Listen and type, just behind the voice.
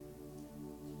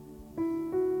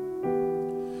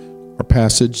Our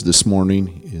passage this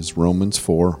morning is Romans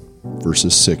 4,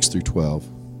 verses 6 through 12.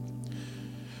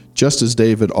 Just as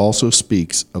David also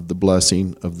speaks of the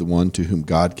blessing of the one to whom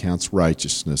God counts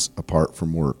righteousness apart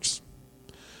from works.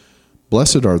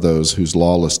 Blessed are those whose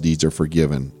lawless deeds are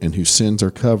forgiven and whose sins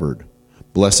are covered.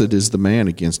 Blessed is the man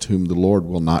against whom the Lord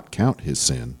will not count his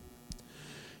sin.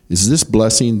 Is this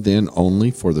blessing then only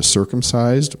for the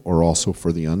circumcised or also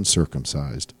for the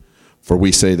uncircumcised? For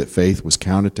we say that faith was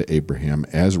counted to Abraham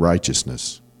as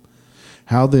righteousness.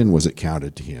 How then was it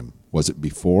counted to him? Was it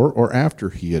before or after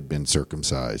he had been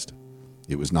circumcised?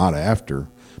 It was not after,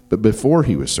 but before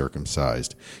he was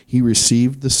circumcised. He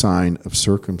received the sign of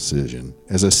circumcision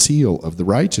as a seal of the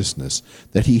righteousness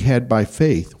that he had by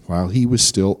faith while he was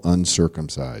still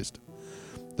uncircumcised.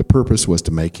 The purpose was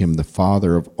to make him the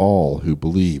father of all who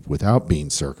believe without being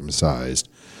circumcised,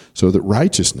 so that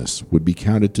righteousness would be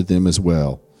counted to them as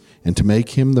well, and to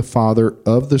make him the father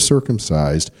of the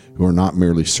circumcised who are not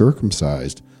merely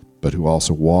circumcised, but who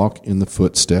also walk in the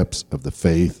footsteps of the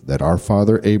faith that our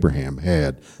father Abraham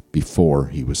had before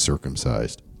he was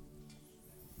circumcised.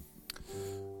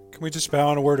 Can we just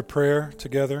bow in a word of prayer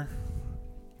together?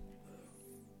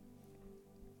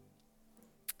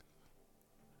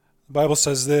 The Bible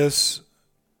says this,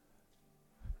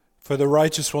 "For the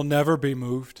righteous will never be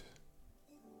moved.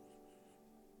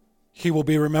 He will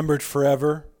be remembered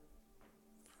forever.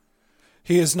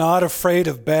 He is not afraid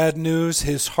of bad news.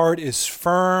 His heart is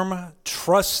firm,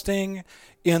 trusting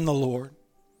in the Lord.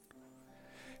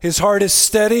 His heart is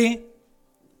steady.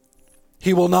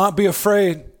 He will not be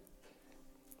afraid.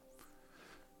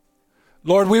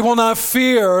 Lord, we will not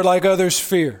fear like others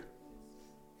fear.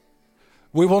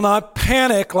 We will not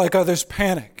panic like others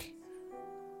panic.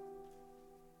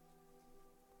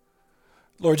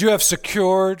 Lord, you have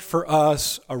secured for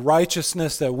us a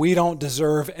righteousness that we don't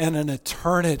deserve and an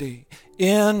eternity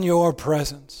in your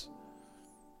presence.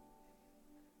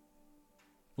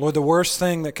 Lord, the worst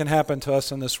thing that can happen to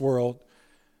us in this world,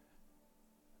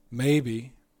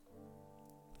 maybe,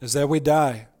 is that we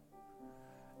die.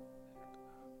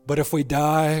 But if we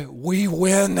die, we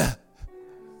win.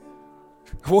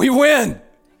 We win.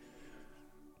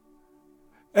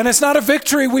 And it's not a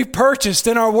victory we purchased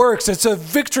in our works. It's a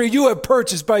victory you have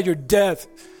purchased by your death.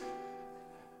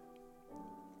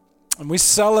 And we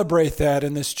celebrate that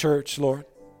in this church, Lord.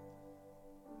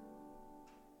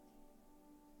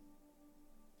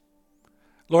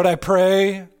 Lord, I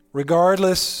pray,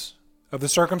 regardless of the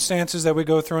circumstances that we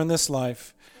go through in this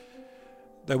life,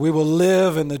 that we will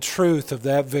live in the truth of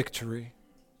that victory.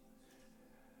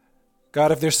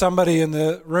 God, if there's somebody in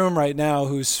the room right now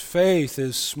whose faith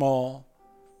is small,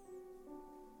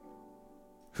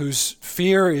 whose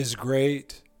fear is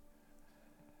great,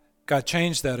 God,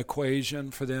 change that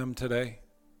equation for them today.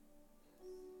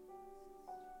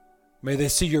 May they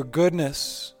see your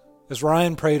goodness. As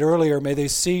Ryan prayed earlier, may they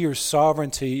see your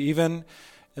sovereignty even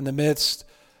in the midst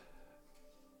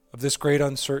of this great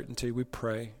uncertainty, we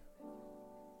pray.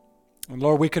 And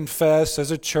Lord, we confess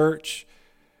as a church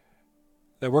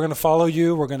that we're going to follow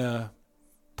you. We're going to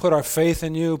put our faith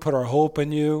in you, put our hope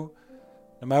in you,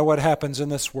 no matter what happens in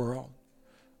this world.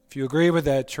 If you agree with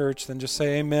that, church, then just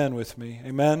say amen with me.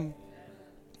 Amen?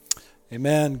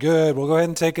 Amen. Good. We'll go ahead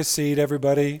and take a seat,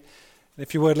 everybody.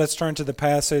 If you would, let's turn to the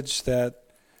passage that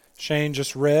Shane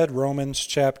just read, Romans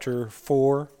chapter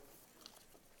 4,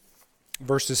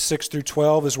 verses 6 through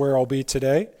 12 is where I'll be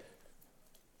today.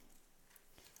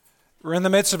 We're in the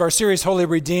midst of our series, Wholly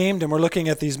Redeemed, and we're looking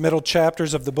at these middle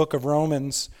chapters of the book of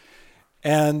Romans.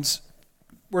 And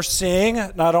we're seeing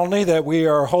not only that we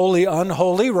are wholly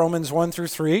unholy, Romans 1 through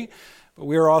 3, but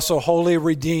we are also wholly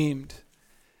redeemed.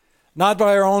 Not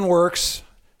by our own works,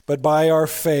 but by our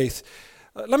faith.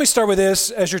 Let me start with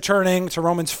this as you're turning to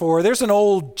Romans 4. There's an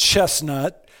old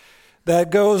chestnut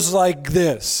that goes like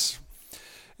this.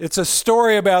 It's a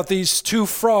story about these two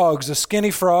frogs, a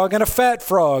skinny frog and a fat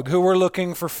frog, who were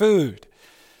looking for food.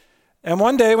 And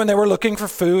one day when they were looking for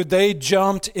food, they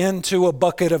jumped into a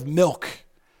bucket of milk.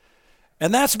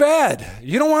 And that's bad.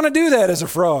 You don't want to do that as a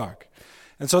frog.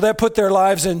 And so that put their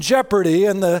lives in jeopardy,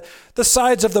 and the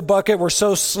sides of the bucket were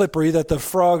so slippery that the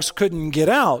frogs couldn't get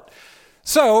out.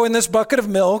 So in this bucket of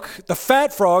milk, the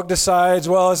fat frog decides,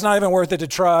 well, it's not even worth it to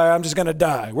try. I'm just going to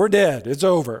die. We're dead. It's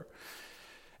over.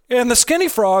 And the skinny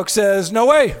frog says, no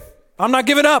way. I'm not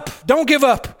giving up. Don't give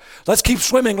up. Let's keep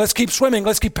swimming. Let's keep swimming.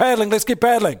 Let's keep paddling. Let's keep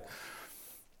paddling.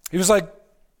 He was like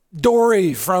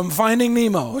Dory from Finding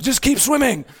Nemo. Just keep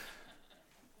swimming.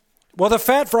 Well, the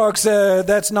fat frog said,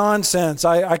 that's nonsense.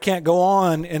 I can't go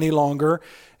on any longer.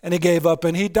 And he gave up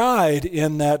and he died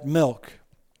in that milk.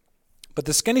 But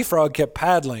the skinny frog kept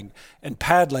paddling and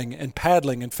paddling and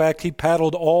paddling. In fact, he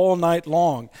paddled all night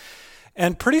long.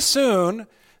 And pretty soon,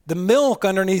 the milk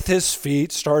underneath his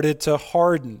feet started to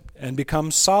harden and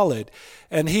become solid.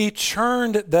 And he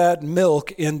churned that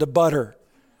milk into butter.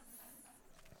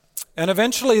 And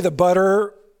eventually the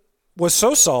butter was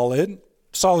so solid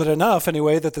enough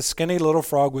anyway, that the skinny little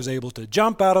frog was able to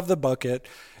jump out of the bucket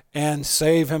and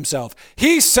save himself.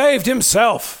 He saved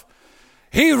himself.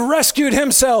 He rescued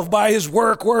himself by his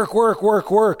work.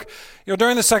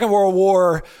 During the Second World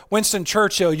War, Winston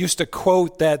Churchill used to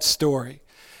quote that story.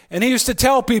 And he used to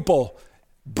tell people,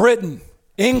 Britain,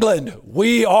 England,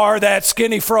 we are that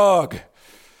skinny frog.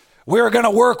 We're going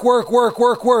to work.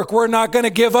 We're not going to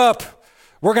give up.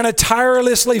 We're going to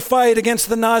tirelessly fight against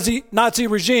the Nazi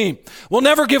regime. We'll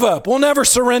never give up. We'll never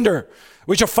surrender.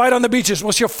 We shall fight on the beaches.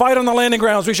 We shall fight on the landing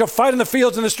grounds. We shall fight in the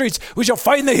fields and the streets. We shall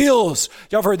fight in the hills.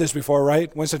 Y'all have heard this before,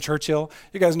 right? Winston Churchill.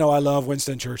 You guys know I love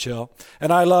Winston Churchill.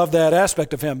 And I love that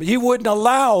aspect of him. He wouldn't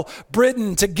allow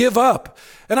Britain to give up.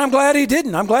 And I'm glad he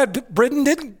didn't. I'm glad Britain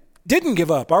didn't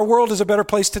give up. Our world is a better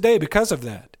place today because of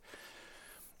that.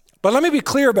 But let me be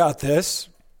clear about this.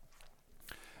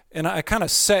 And I kind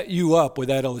of set you up with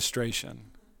that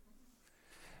illustration.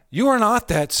 You are not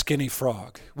that skinny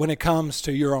frog when it comes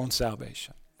to your own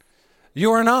salvation.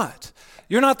 You are not.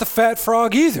 You're not the fat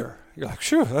frog either. You're like,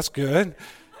 sure, that's good.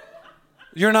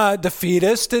 You're not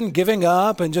defeatist and giving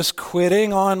up and just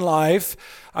quitting on life.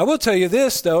 I will tell you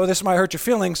this, though. This might hurt your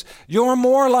feelings. You're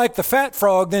more like the fat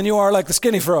frog than you are like the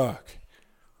skinny frog.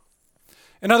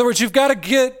 In other words, you've got to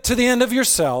get to the end of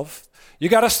yourself. You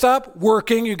got to stop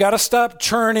working. You got to stop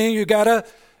churning. You got to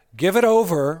give it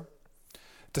over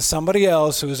to somebody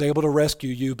else who is able to rescue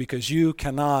you, because you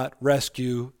cannot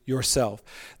rescue yourself.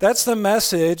 That's the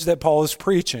message that Paul is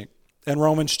preaching in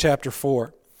Romans chapter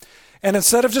 4. And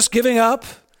instead of just giving up,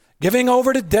 giving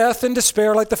over to death and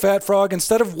despair like the fat frog,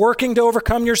 instead of working to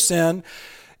overcome your sin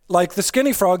like the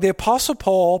skinny frog, the Apostle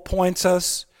Paul points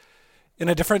us in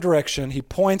a different direction. He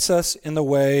points us in the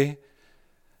way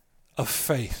of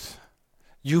faith.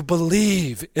 You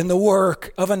believe in the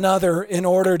work of another in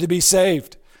order to be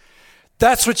saved.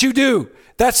 That's what you do.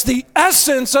 That's the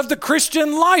essence of the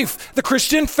Christian life, the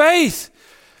Christian faith.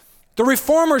 The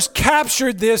Reformers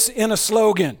captured this in a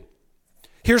slogan.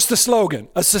 Here's the slogan,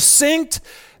 a succinct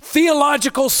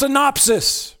theological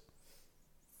synopsis.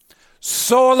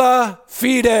 Sola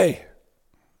fide.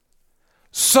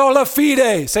 Sola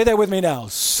fide. Say that with me now.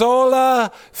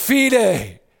 Sola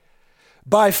fide.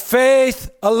 By faith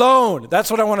alone.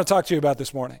 That's what I want to talk to you about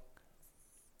this morning.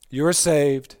 You are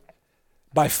saved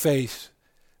by faith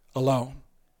alone.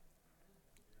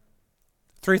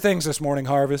 3 things this morning,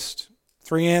 Harvest.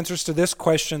 3 answers to this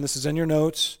question. This is in your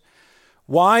notes.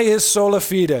 Why is sola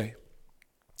fide?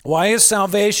 Why is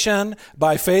salvation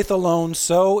by faith alone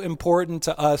so important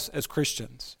to us as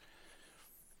Christians?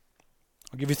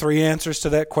 I'll give you 3 answers to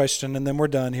that question, and then we're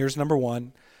done. Here's number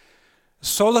 1.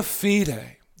 Sola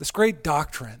fide, this great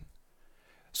doctrine.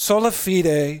 Sola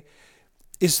fide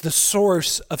is the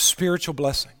source of spiritual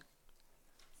blessing.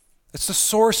 It's the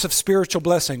source of spiritual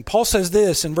blessing. Paul says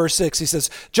this in verse 6. He says,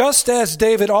 just as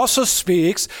David also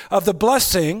speaks of the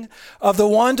blessing of the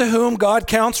one to whom God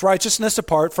counts righteousness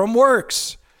apart from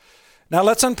works. Now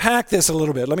let's unpack this a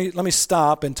little bit. Let me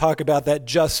stop and talk about that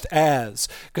just as,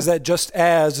 because that just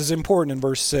as is important in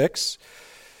verse 6.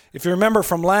 If you remember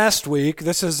from last week,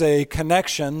 this is a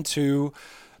connection to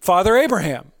Father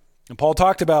Abraham. And Paul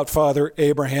talked about Father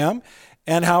Abraham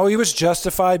and how he was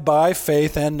justified by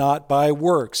faith and not by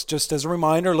works. Just as a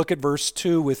reminder, look at verse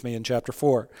 2 with me in chapter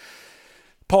 4.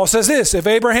 Paul says this, if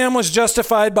Abraham was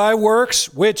justified by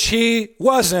works, which he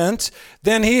wasn't,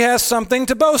 then he has something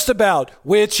to boast about,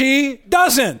 which he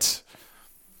doesn't.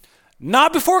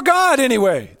 Not before God,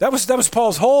 anyway. That was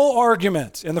Paul's whole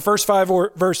argument in the first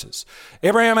 5 verses.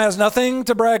 Abraham has nothing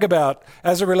to brag about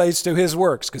as it relates to his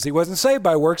works, because he wasn't saved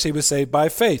by works, he was saved by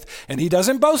faith. And he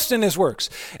doesn't boast in his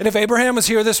works. And if Abraham was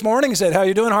here this morning and said, how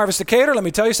you doing, Harvest Decatur? Let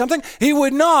me tell you something. He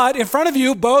would not, in front of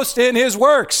you, boast in his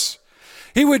works.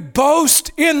 He would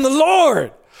boast in the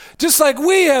Lord, just like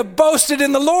we have boasted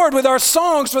in the Lord with our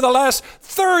songs for the last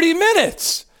 30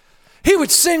 minutes. He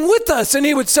would sing with us and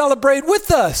he would celebrate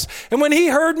with us. And when he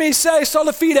heard me say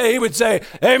sola fide, he would say,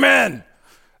 amen.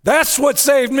 That's what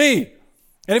saved me.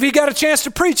 And if he got a chance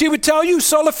to preach, he would tell you,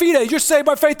 sola fide, you're saved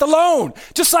by faith alone,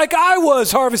 just like I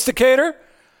was, Harvest Decatur.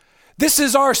 This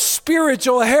is our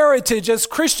spiritual heritage as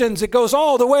Christians. It goes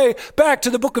all the way back to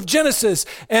the book of Genesis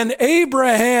and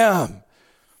Abraham.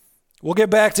 We'll get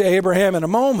back to Abraham in a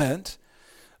moment.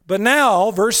 But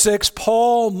now, verse 6,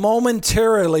 Paul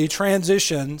momentarily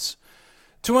transitions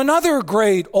to another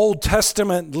great Old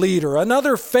Testament leader,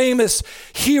 another famous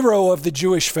hero of the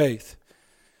Jewish faith,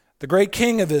 the great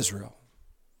king of Israel,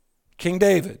 King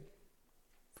David,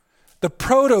 the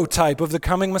prototype of the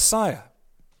coming Messiah.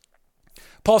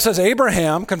 Paul says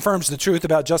Abraham confirms the truth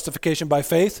about justification by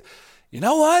faith. You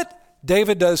know what?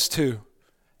 David does too.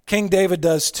 King David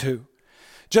does too.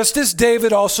 Just as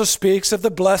David also speaks of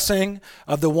the blessing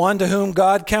of the one to whom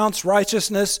God counts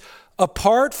righteousness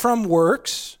apart from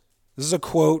works. This is a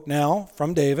quote now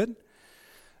from David.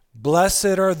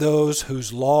 Blessed are those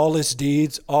whose lawless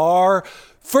deeds are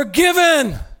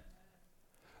forgiven.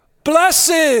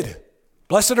 Blessed.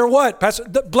 Blessed are what?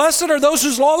 Blessed are those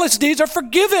whose lawless deeds are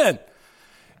forgiven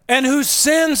and whose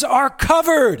sins are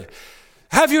covered.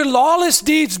 Have your lawless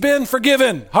deeds been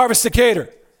forgiven, Harvest Decatur?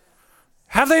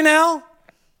 Have they now?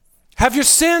 Have your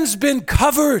sins been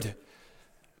covered?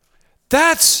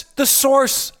 That's the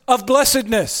source of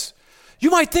blessedness.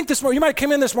 You might think this morning, you might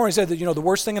come in this morning and say that, the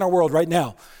worst thing in our world right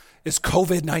now is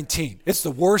COVID-19. It's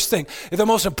the worst thing. The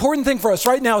most important thing for us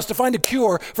right now is to find a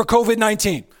cure for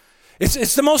COVID-19.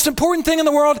 It's the most important thing in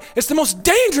the world. It's the most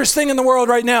dangerous thing in the world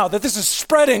right now, that this is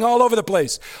spreading all over the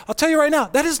place. I'll tell you right now,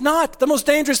 that is not the most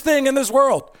dangerous thing in this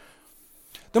world.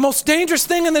 The most dangerous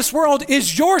thing in this world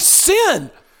is your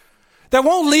sin. That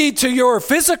won't lead to your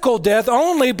physical death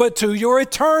only, but to your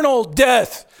eternal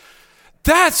death.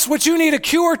 That's what you need a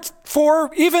cure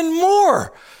for even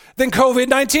more than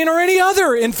COVID-19 or any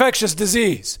other infectious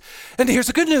disease. And here's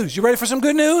the good news. You ready for some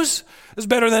good news? It's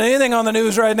better than anything on the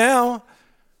news right now.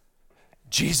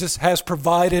 Jesus has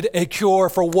provided a cure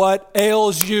for what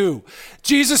ails you.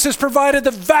 Jesus has provided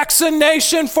the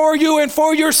vaccination for you and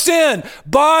for your sin.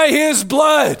 By his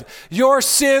blood, your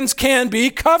sins can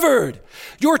be covered.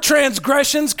 Your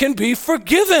transgressions can be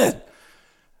forgiven.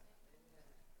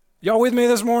 Y'all with me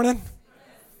this morning?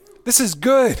 This is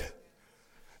good.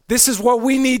 This is what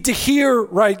we need to hear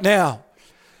right now.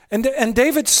 And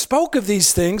David spoke of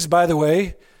these things, by the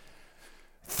way,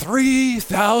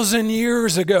 3,000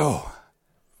 years ago.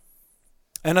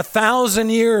 And 1,000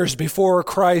 years before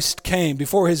Christ came,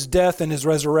 before his death and his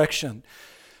resurrection.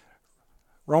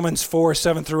 Romans 4,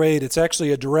 7 through 8, it's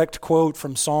actually a direct quote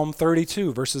from Psalm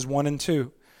 32, verses 1 and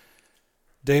 2.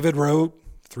 David wrote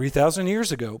 3,000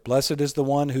 years ago, "Blessed is the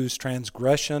one whose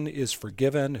transgression is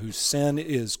forgiven, whose sin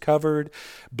is covered.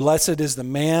 Blessed is the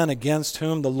man against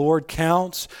whom the Lord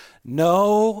counts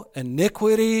no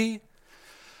iniquity."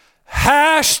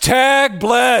 Hashtag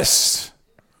blessed.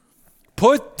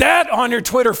 Put that on your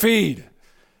Twitter feed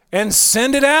and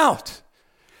send it out.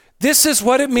 This is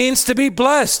what it means to be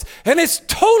blessed. And it's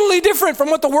totally different from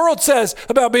what the world says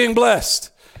about being blessed.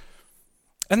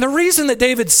 And the reason that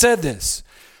David said this,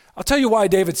 I'll tell you why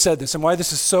David said this and why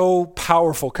this is so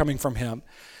powerful coming from him.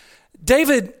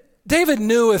 David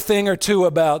knew a thing or two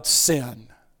about sin,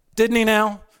 didn't he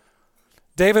now?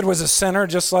 David was a sinner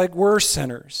just like we're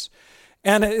sinners.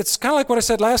 And it's kind of like what I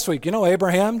said last week.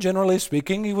 Abraham, generally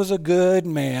speaking, he was a good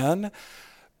man.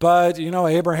 But,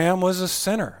 Abraham was a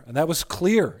sinner. And that was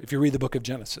clear if you read the book of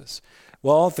Genesis.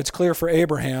 Well, if it's clear for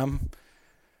Abraham,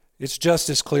 it's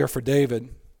just as clear for David.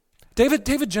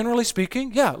 David, generally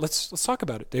speaking, yeah, let's talk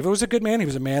about it. David was a good man. He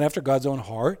was a man after God's own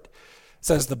heart,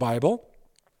 says the Bible.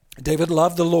 David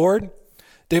loved the Lord.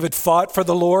 David fought for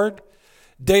the Lord.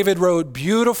 David wrote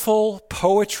beautiful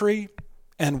poetry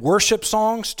and worship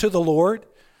songs to the Lord.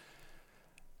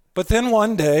 But then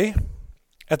one day,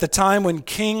 at the time when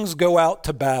kings go out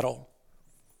to battle,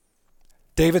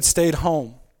 David stayed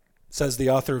home, says the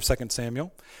author of 2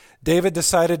 Samuel. David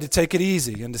decided to take it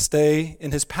easy and to stay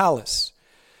in his palace.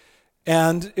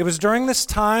 And it was during this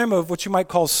time of what you might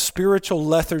call spiritual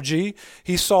lethargy,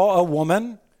 he saw a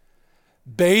woman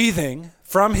bathing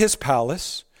from his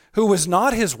palace who was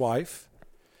not his wife.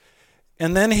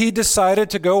 And then he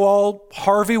decided to go all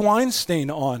Harvey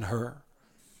Weinstein on her.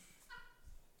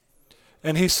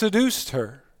 And he seduced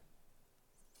her.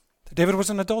 David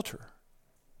was an adulterer.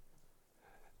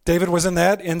 David was in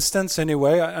that instance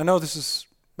anyway. I know this is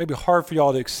maybe hard for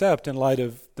y'all to accept in light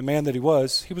of the man that he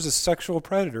was. He was a sexual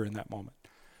predator in that moment.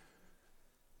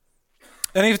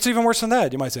 And it's even worse than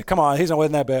that. You might say, come on, he's not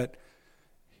wasn't that bad.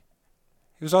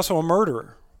 He was also a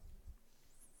murderer.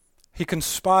 He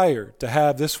conspired to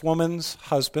have this woman's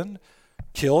husband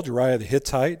killed, Uriah the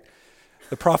Hittite.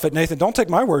 The prophet Nathan, don't take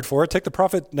my word for it, take the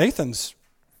prophet Nathan's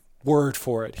word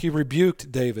for it. He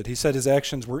rebuked David. He said his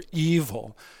actions were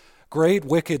evil, great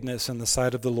wickedness in the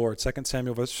sight of the Lord. 2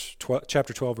 Samuel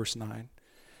chapter 12, verse 9.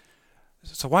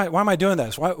 So why am I doing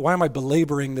this? Why am I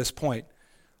belaboring this point?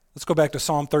 Let's go back to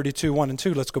Psalm 32, 1 and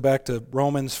 2. Let's go back to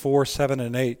Romans 4, 7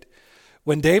 and 8.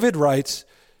 When David writes,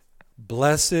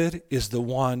 Blessed is the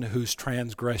one whose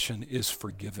transgression is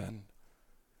forgiven.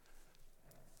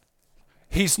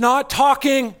 He's not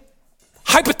talking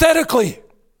hypothetically.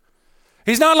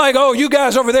 He's not like, oh, you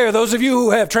guys over there, those of you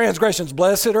who have transgressions,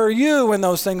 blessed are you when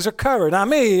those things are covered. Not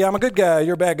me, I'm a good guy,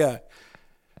 you're a bad guy.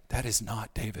 That is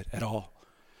not David at all.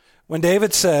 When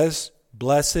David says,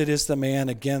 blessed is the man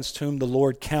against whom the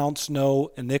Lord counts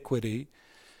no iniquity,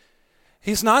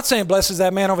 he's not saying, blessed is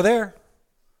that man over there.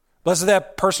 Blessed is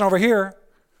that person over here.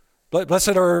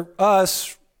 Blessed are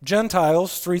us,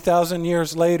 Gentiles, 3,000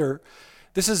 years later.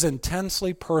 This is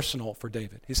intensely personal for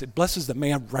David. He said, blessed is the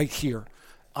man right here.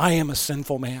 I am a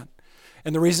sinful man.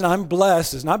 And the reason I'm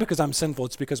blessed is not because I'm sinful,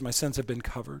 it's because my sins have been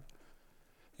covered.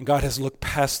 And God has looked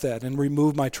past that and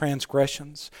removed my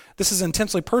transgressions. This is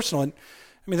intensely personal. And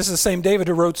this is the same David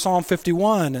who wrote Psalm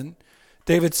 51. And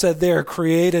David said there,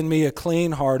 create in me a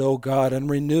clean heart, O God,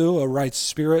 and renew a right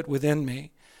spirit within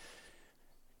me.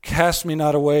 Cast me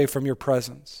not away from your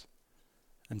presence,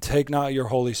 and take not your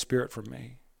Holy Spirit from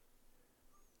me.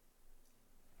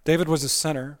 David was a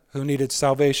sinner who needed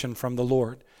salvation from the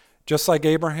Lord, just like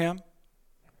Abraham,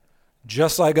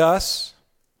 just like us.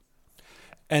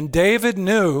 And David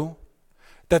knew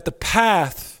that the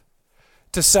path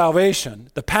to salvation,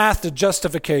 the path to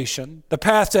justification, the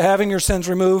path to having your sins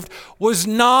removed was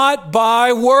not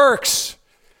by works.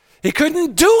 He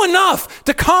couldn't do enough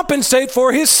to compensate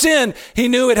for his sin. He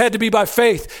knew it had to be by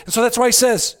faith. And so that's why he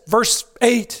says, verse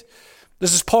 8,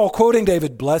 this is Paul quoting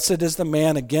David, blessed is the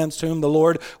man against whom the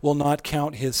Lord will not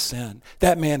count his sin.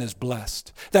 That man is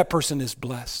blessed. That person is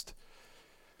blessed.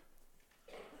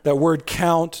 That word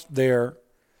count there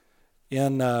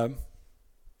in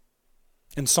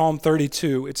Psalm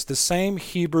 32, it's the same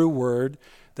Hebrew word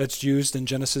that's used in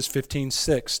Genesis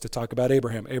 15:6 to talk about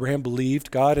Abraham. Abraham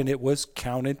believed God and it was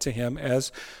counted to him as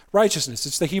righteousness.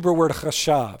 It's the Hebrew word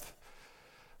chashav.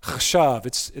 Chashav,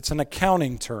 it's an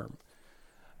accounting term.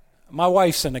 My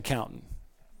wife's an accountant.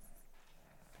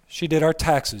 She did our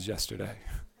taxes yesterday.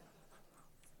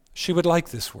 She would like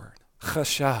this word,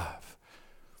 chashav.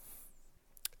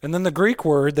 And then the Greek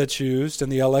word that's used in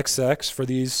the LXX for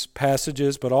these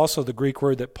passages, but also the Greek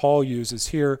word that Paul uses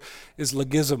here is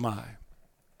logizomai.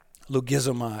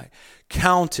 Logizomai,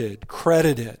 counted,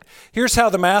 credited. Here's how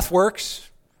the math works.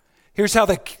 Here's how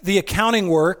the accounting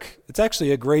work. It's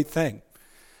actually a great thing.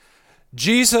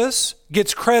 Jesus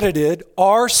gets credited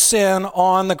our sin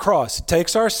on the cross. He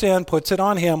takes our sin, puts it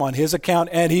on him, on his account,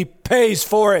 and he pays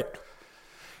for it.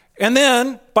 And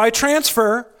then, by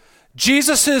transfer,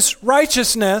 Jesus'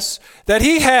 righteousness that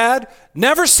he had,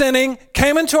 never sinning,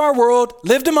 came into our world,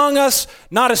 lived among us,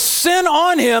 not a sin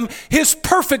on him, his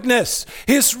perfectness,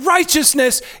 his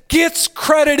righteousness gets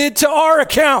credited to our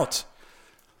account.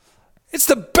 It's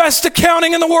the best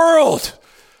accounting in the world.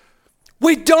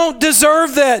 We don't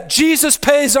deserve that. Jesus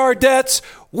pays our debts.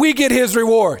 We get his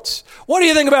rewards. What do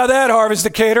you think about that, Harvest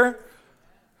Decatur?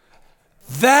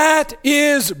 That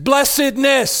is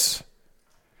blessedness.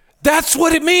 That's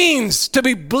what it means to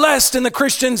be blessed in the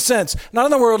Christian sense. Not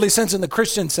in the worldly sense, in the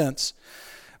Christian sense.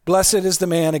 Blessed is the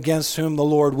man against whom the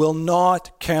Lord will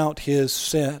not count his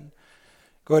sin.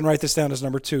 Go ahead and write this down as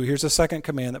number 2. Here's the second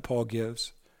command that Paul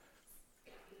gives.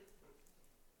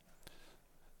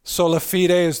 Sola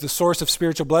Fide is the source of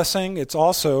spiritual blessing. It's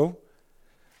also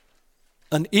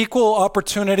an equal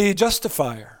opportunity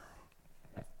justifier.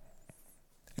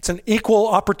 It's an equal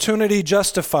opportunity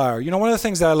justifier. You know, one of the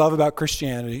things that I love about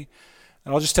Christianity,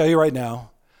 and I'll just tell you right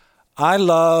now, I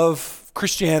love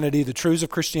Christianity, the truths of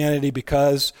Christianity,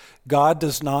 because God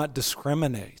does not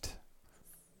discriminate.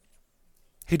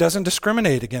 He doesn't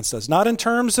discriminate against us, not in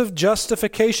terms of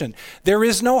justification. There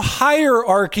is no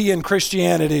hierarchy in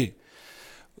Christianity.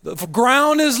 The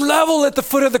ground is level at the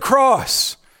foot of the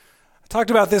cross. Talked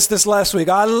about this last week.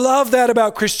 I love that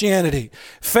about Christianity.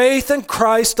 Faith in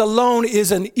Christ alone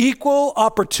is an equal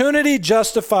opportunity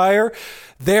justifier.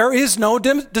 There is no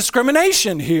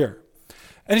discrimination here.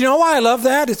 And you know why I love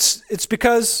that? It's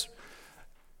because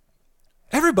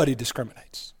everybody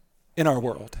discriminates in our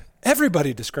world.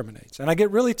 Everybody discriminates. And I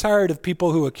get really tired of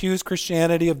people who accuse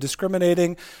Christianity of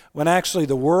discriminating when actually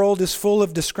the world is full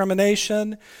of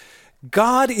discrimination.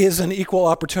 God is an equal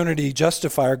opportunity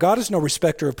justifier. God is no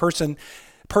respecter of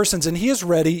persons, and he is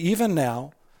ready even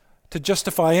now to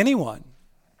justify anyone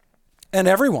and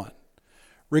everyone,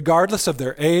 regardless of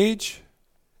their age,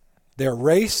 their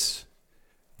race,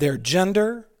 their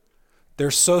gender, their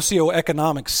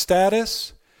socioeconomic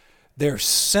status, their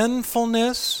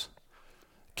sinfulness.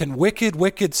 Can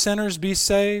wicked sinners be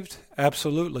saved?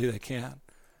 Absolutely they can.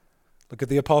 Look at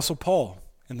the Apostle Paul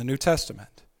in the New Testament.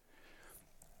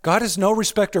 God is no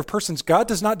respecter of persons. God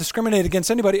does not discriminate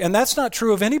against anybody, and that's not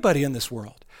true of anybody in this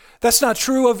world. That's not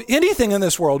true of anything in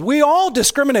this world. We all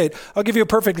discriminate. I'll give you a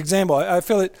perfect example. I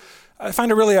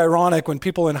find it really ironic when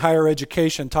people in higher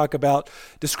education talk about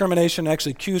discrimination,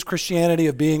 actually accuse Christianity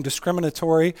of being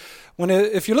discriminatory.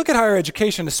 If you look at higher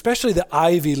education, especially the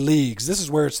Ivy Leagues, this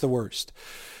is where it's the worst.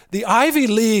 The Ivy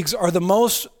Leagues are the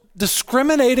most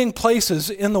discriminating places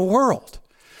in the world.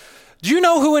 Do you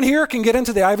know who in here can get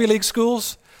into the Ivy League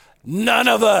schools? None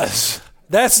of us.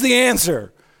 That's the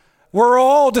answer. We're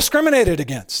all discriminated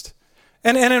against.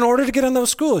 And in order to get in those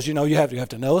schools, you have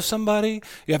to know somebody.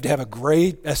 You have to have a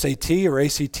great SAT or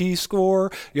ACT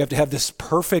score. You have to have this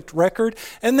perfect record.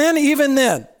 And then even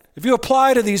then, if you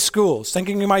apply to these schools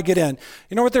thinking you might get in,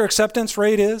 you know what their acceptance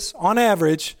rate is? On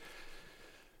average,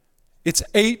 it's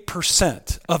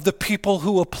 8% of the people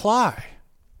who apply.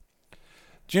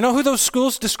 Do you know who those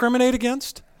schools discriminate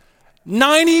against?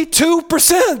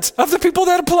 92% of the people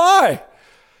that apply.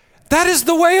 That is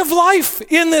the way of life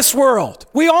in this world.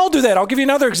 We all do that. I'll give you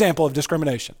another example of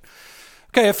discrimination.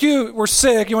 Okay, if you were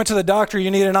sick, you went to the doctor, you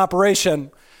needed an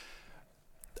operation,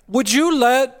 would you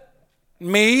let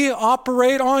me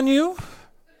operate on you?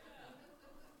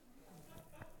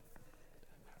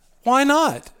 Why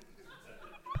not?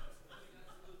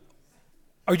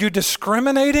 Are you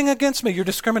discriminating against me? You're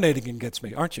discriminating against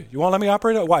me, aren't you? You won't let me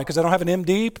operate? Why? Because I don't have an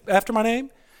MD after my name?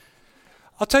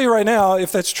 I'll tell you right now,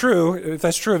 if that's true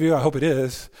of you, I hope it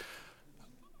is,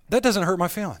 that doesn't hurt my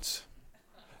feelings.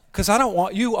 Because I don't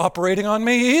want you operating on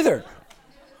me either.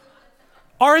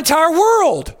 Our entire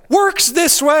world works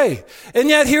this way. And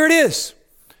yet here it is.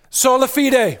 Sola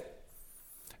Fide.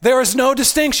 There is no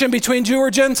distinction between Jew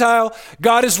or Gentile.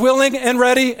 God is willing and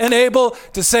ready and able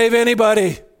to save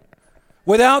anybody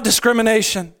without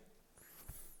discrimination.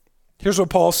 Here's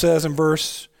what Paul says in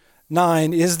verse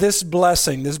 9. Is this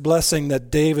blessing that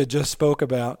David just spoke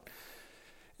about,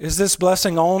 is this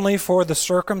blessing only for the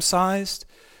circumcised?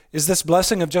 Is this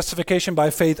blessing of justification by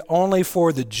faith only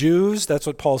for the Jews? That's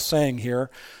what Paul's saying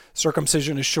here.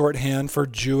 Circumcision is shorthand for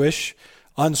Jewish.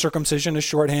 Uncircumcision is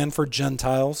shorthand for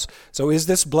Gentiles. So is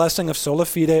this blessing of sola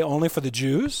fide only for the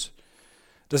Jews?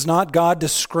 Does not God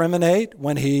discriminate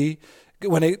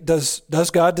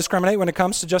does God discriminate when it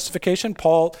comes to justification?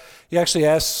 Paul, he actually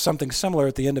asks something similar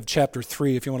at the end of chapter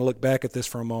 3, if you want to look back at this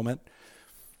for a moment.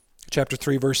 Chapter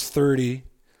 3, verse 30.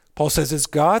 Paul says, is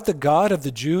God the God of the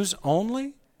Jews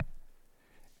only?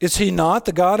 Is he not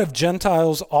the God of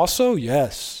Gentiles also?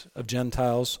 Yes, of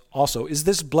Gentiles also. Is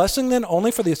this blessing then only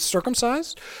for the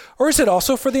circumcised? Or is it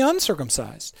also for the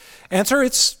uncircumcised? Answer,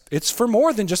 it's for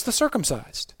more than just the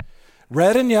circumcised.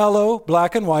 Red and yellow,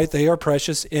 black and white, they are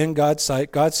precious in God's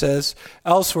sight. God says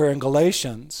elsewhere in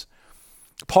Galatians,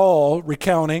 Paul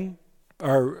recounting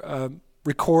or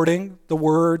recording the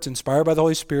words inspired by the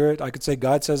Holy Spirit. I could say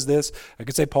God says this. I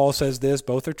could say Paul says this.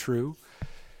 Both are true.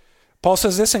 Paul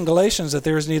says this in Galatians, that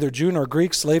there is neither Jew nor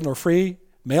Greek, slave nor free,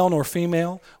 male nor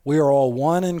female. We are all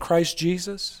one in Christ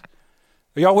Jesus.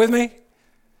 Are y'all with me?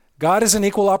 God is an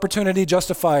equal opportunity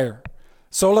justifier.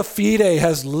 Sola fide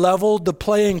has leveled the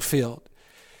playing field.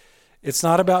 It's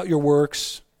not about your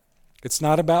works. It's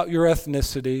not about your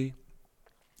ethnicity.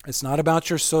 It's not about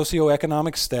your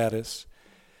socioeconomic status.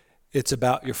 It's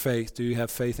about your faith. Do you have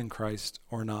faith in Christ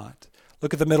or not?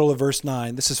 Look at the middle of verse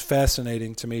 9. This is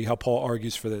fascinating to me how Paul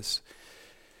argues for this.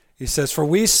 He says, for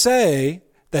we say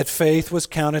that faith was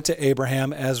counted to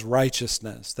Abraham as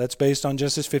righteousness. That's based on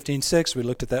Genesis 15:6. We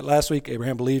looked at that last week.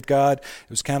 Abraham believed God. It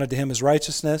was counted to him as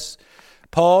righteousness.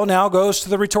 Paul now goes to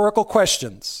the rhetorical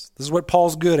questions. This is what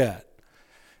Paul's good at.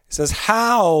 He says,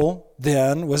 how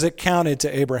then was it counted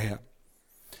to Abraham?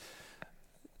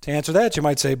 To answer that, you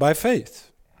might say by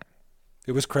faith.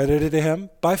 It was credited to him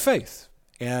by faith.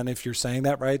 And if you're saying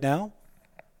that right now,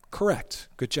 correct.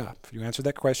 Good job. You answered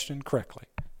that question correctly.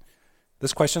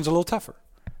 This question's a little tougher.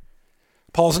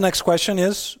 Paul's next question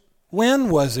is, when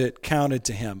was it counted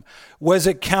to him? Was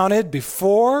it counted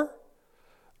before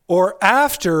or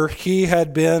after he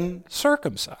had been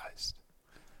circumcised?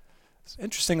 It's an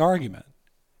interesting argument.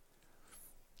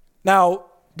 Now,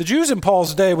 the Jews in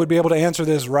Paul's day would be able to answer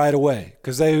this right away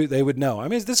because they would know. I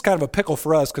mean, this is kind of a pickle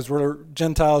for us because we're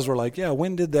Gentiles. We're like, yeah,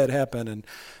 when did that happen? And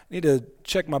I need to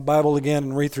check my Bible again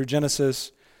and read through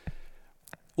Genesis.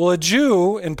 Well, a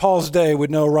Jew in Paul's day would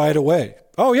know right away.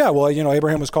 Oh, yeah, well,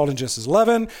 Abraham was called in Genesis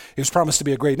 11. He was promised to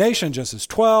be a great nation in Genesis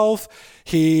 12.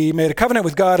 He made a covenant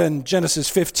with God in Genesis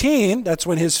 15. That's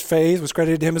when his faith was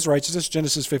credited to him as righteousness,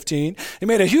 Genesis 15. He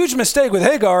made a huge mistake with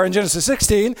Hagar in Genesis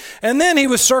 16. And then he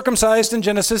was circumcised in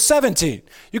Genesis 17.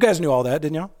 You guys knew all that,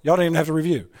 didn't y'all? Y'all didn't even have to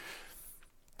review.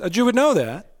 A Jew would know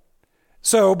that.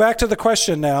 So back to the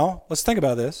question now. Let's think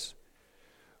about this.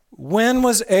 When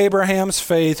was Abraham's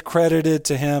faith credited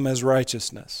to him as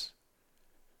righteousness?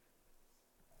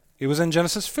 It was in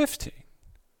Genesis 15,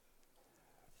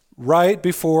 right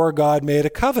before God made a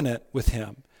covenant with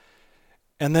him.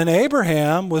 And then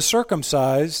Abraham was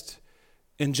circumcised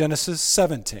in Genesis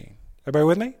 17. Everybody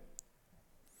with me?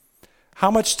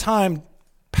 How much time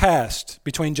passed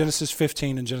between Genesis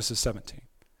 15 and Genesis 17?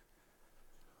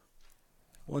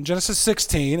 Well, in Genesis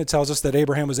 16, it tells us that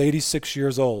Abraham was 86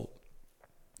 years old.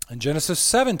 In Genesis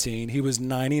 17, he was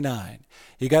 99.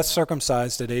 He got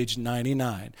circumcised at age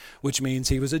 99, which means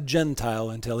he was a Gentile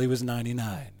until he was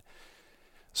 99.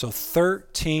 So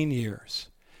 13 years.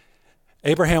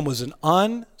 Abraham was an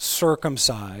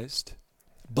uncircumcised,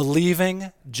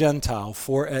 believing Gentile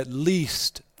for at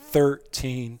least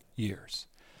 13 years.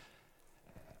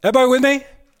 Everybody with me?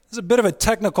 This is a bit of a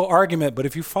technical argument, but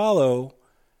if you follow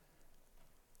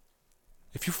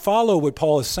what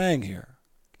Paul is saying here,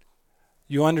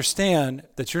 you understand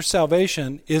that your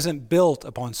salvation isn't built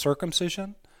upon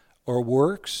circumcision or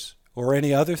works or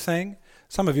any other thing.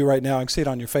 Some of you right now, I can see it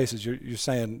on your faces, you're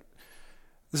saying,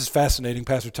 this is fascinating,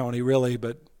 Pastor Tony, really,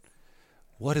 but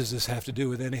what does this have to do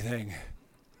with anything?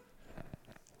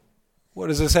 What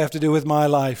does this have to do with my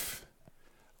life?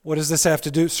 What does this have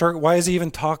to do? Why is he even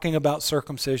talking about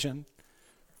circumcision?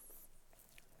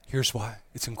 Here's why.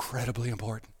 It's incredibly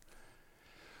important.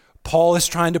 Paul is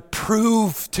trying to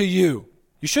prove to you,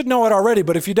 you should know it already,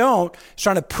 but if you don't, he's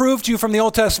trying to prove to you from the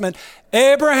Old Testament,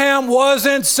 Abraham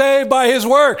wasn't saved by his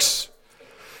works.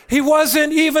 He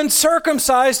wasn't even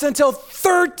circumcised until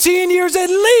 13 years at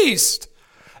least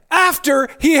after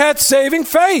he had saving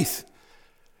faith.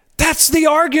 That's the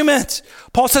argument.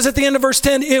 Paul says at the end of verse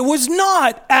 10, it was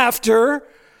not after,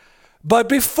 but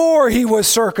before he was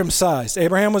circumcised.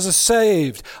 Abraham was a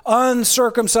saved,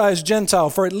 uncircumcised Gentile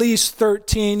for at least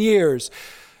 13 years.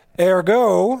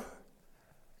 Ergo,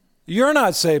 you're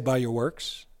not saved by your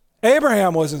works.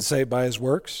 Abraham wasn't saved by his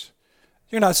works.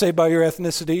 You're not saved by your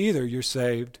ethnicity either. You're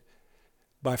saved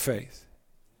by faith.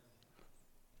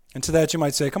 And to that you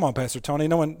might say, come on, Pastor Tony,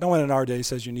 no one in our day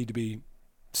says you need to be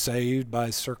saved by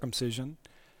circumcision.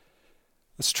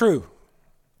 That's true.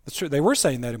 That's true. They were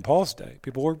saying that in Paul's day.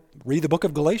 People were read the book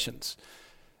of Galatians,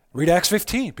 read Acts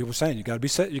 15. People were saying you got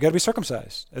to be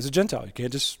circumcised as a Gentile. You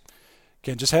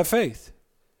can't just have faith.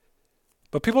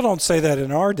 But people don't say that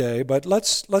in our day. But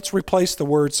let's replace the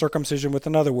word circumcision with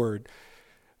another word,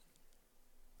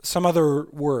 some other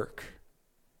work.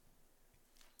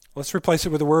 Let's replace it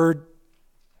with the word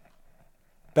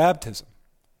baptism.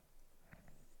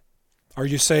 Are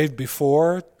you saved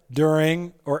before,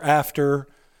 during, or after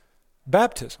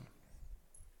baptism?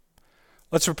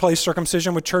 Let's replace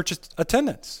circumcision with church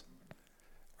attendance.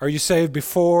 Are you saved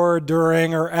before,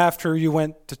 during, or after you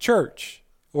went to church?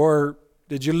 Or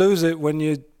did you lose it when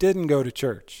you didn't go to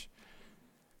church?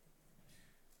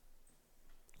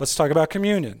 Let's talk about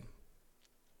communion.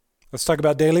 Let's talk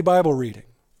about daily Bible reading.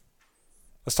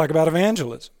 Let's talk about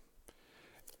evangelism.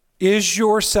 Is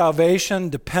your salvation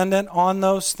dependent on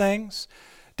those things?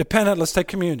 Let's take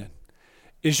communion.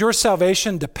 Is your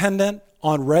salvation dependent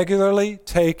on regularly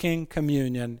taking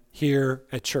communion here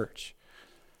at church?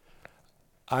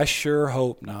 I sure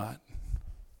hope not.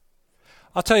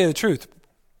 I'll tell you the truth.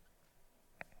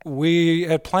 We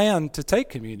had planned to take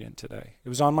communion today. It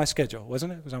was on my schedule,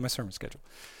 wasn't it? It was on my sermon schedule.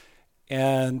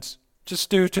 And just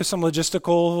due to some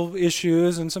logistical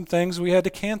issues and some things, we had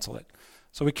to cancel it.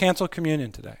 So we canceled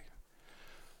communion today.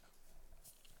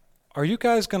 Are you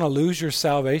guys going to lose your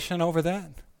salvation over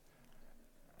that?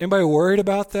 Anybody worried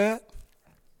about that?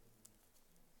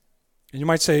 And you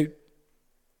might say,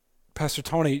 Pastor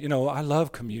Tony, I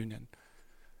love communion.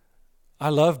 I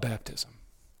love baptism.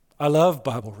 I love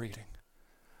Bible reading.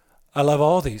 I love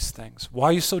all these things. Why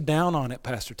are you so down on it,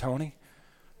 Pastor Tony?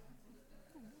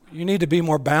 You need to be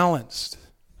more balanced.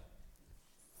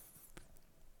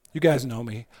 You guys know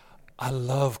me. I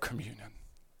love communion.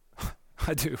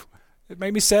 I do. It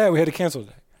made me sad we had to cancel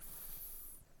today.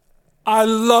 I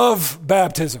love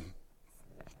baptism.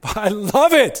 I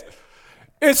love it.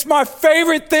 It's my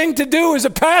favorite thing to do as a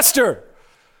pastor.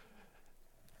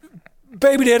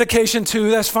 Baby dedication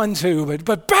too, that's fun too,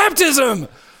 but baptism.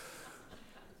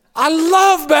 I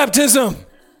love baptism.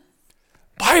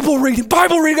 Bible reading.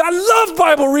 I love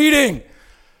Bible reading.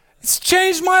 It's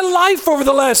changed my life over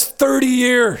the last 30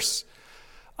 years.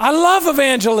 I love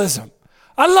evangelism.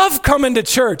 I love coming to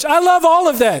church. I love all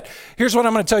of that. Here's what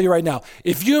I'm going to tell you right now.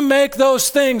 If you make those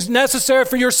things necessary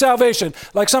for your salvation,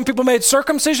 like some people made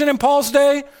circumcision in Paul's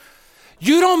day,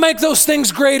 you don't make those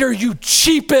things greater, you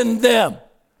cheapen them.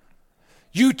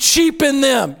 You cheapen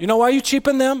them. You know why you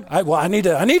cheapen them? I need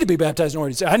to be baptized in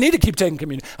order to say, I need to keep taking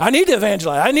communion. I need to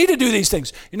evangelize. I need to do these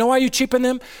things. You know why you cheapen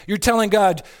them? You're telling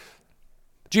God,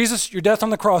 Jesus, your death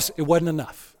on the cross, it wasn't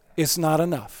enough. It's not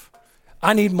enough.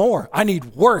 I need more. I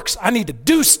need works. I need to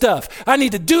do stuff. I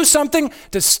need to do something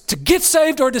to get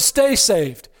saved or to stay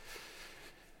saved.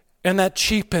 And that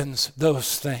cheapens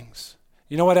those things.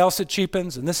 You know what else it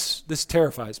cheapens? And this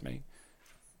terrifies me.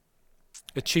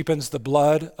 It cheapens the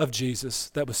blood of Jesus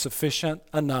that was sufficient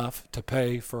enough to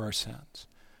pay for our sins.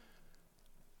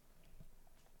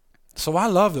 So I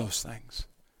love those things.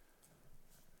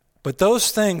 But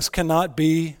those things cannot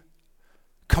be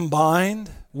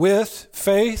combined with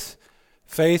faith.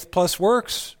 Faith plus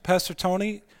works, Pastor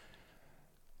Tony.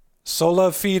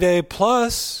 Sola fide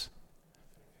plus.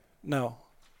 No.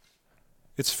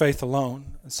 It's faith alone.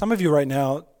 Some of you right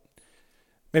now,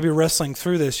 maybe wrestling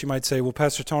through this, you might say, well,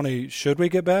 Pastor Tony, should we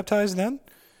get baptized then?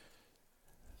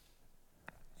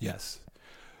 Yes.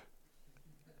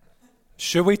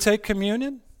 Should we take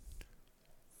communion?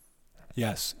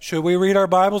 Yes. Should we read our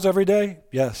Bibles every day?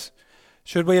 Yes.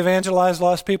 Should we evangelize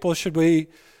lost people? Should we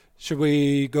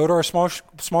go to our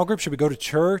small group? Should we go to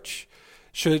church?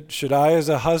 Should I, as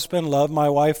a husband, love my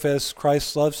wife as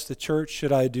Christ loves the church?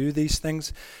 Should I do these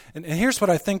things? And here's what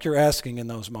I think you're asking in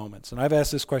those moments. And I've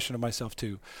asked this question of myself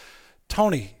too.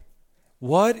 Tony,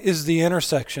 what is the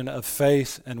intersection of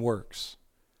faith and works?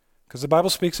 Because the Bible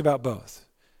speaks about both.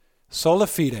 Sola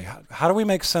fide. How do we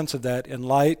make sense of that in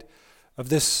light of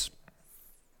this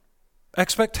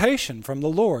expectation from the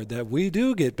Lord that we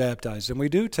do get baptized and we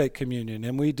do take communion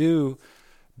and we do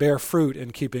bear fruit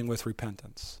in keeping with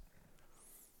repentance?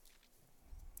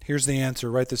 Here's the answer.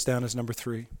 Write this down as number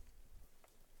 3.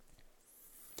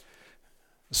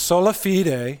 Sola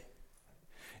fide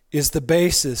is the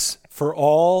basis for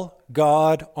all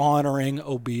God-honoring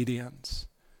obedience.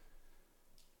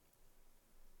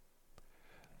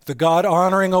 The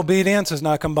God-honoring obedience is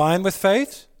not combined with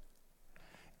faith.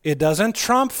 It doesn't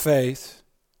trump faith.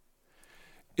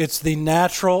 It's the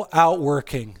natural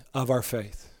outworking of our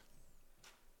faith.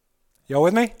 Y'all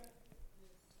with me?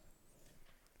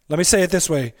 Let me say it this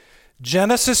way.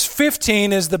 Genesis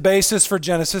 15 is the basis for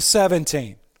Genesis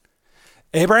 17.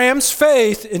 Abraham's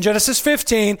faith in Genesis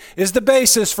 15 is the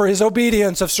basis for his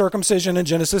obedience of circumcision in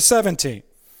Genesis 17.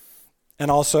 And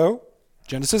also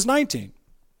Genesis 19,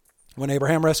 when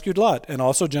Abraham rescued Lot. And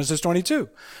also Genesis 22,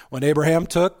 when Abraham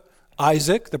took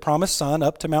Isaac, the promised son,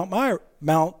 up to Mount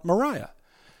Moriah.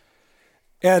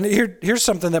 And here's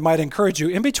something that might encourage you.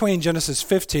 In between Genesis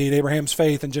 15, Abraham's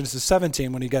faith, and Genesis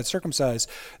 17, when he got circumcised,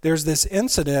 there's this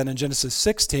incident in Genesis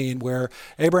 16 where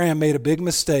Abraham made a big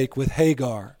mistake with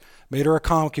Hagar, made her a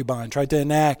concubine, tried to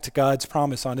enact God's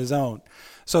promise on his own.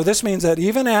 So this means that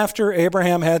even after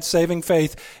Abraham had saving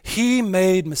faith, he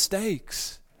made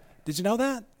mistakes. Did you know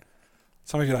that?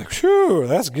 Some of you are like, phew,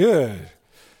 that's good.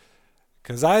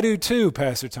 Because I do too,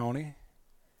 Pastor Tony.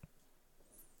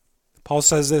 Paul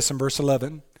says this in verse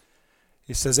 11.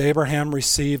 He says, Abraham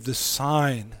received the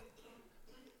sign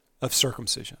of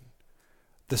circumcision.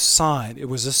 The sign. It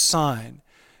was a sign.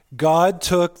 God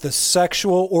took the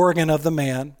sexual organ of the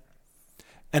man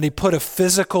and he put a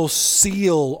physical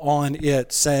seal on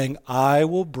it saying, I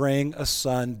will bring a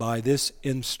son by this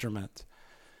instrument.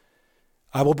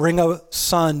 I will bring a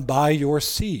son by your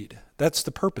seed. That's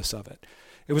the purpose of it.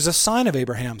 It was a sign of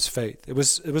Abraham's faith. It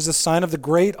was a sign of the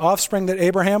great offspring that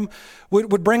Abraham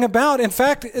would bring about. In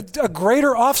fact, a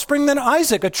greater offspring than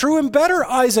Isaac, a true and better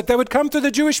Isaac that would come through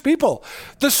the Jewish people.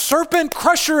 The serpent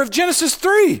crusher of Genesis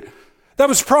 3 that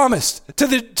was promised to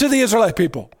the Israelite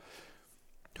people.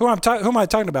 Who am I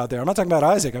talking about there? I'm not talking about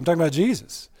Isaac. I'm talking about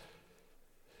Jesus.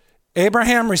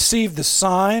 Abraham received the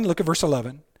sign, look at verse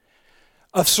 11,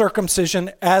 of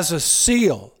circumcision as a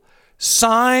seal.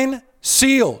 Sign,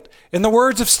 sealed. In the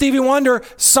words of Stevie Wonder,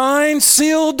 signed,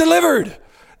 sealed, delivered.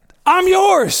 I'm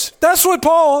yours. That's what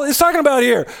Paul is talking about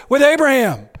here with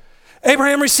Abraham.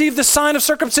 Abraham received the sign of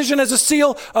circumcision as a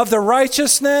seal of the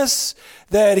righteousness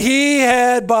that he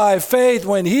had by faith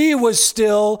when he was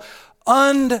still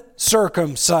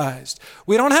uncircumcised.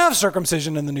 We don't have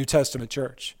circumcision in the New Testament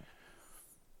church,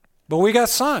 but we got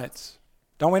signs,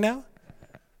 don't we now?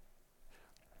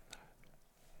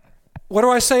 What do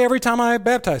I say every time I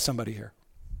baptize somebody here?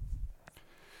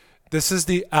 This is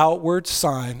the outward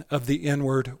sign of the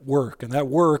inward work. And that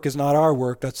work is not our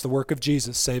work. That's the work of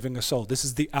Jesus saving a soul. This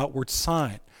is the outward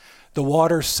sign. The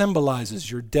water symbolizes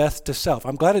your death to self.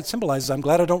 I'm glad it symbolizes. I'm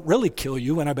glad I don't really kill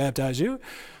you when I baptize you.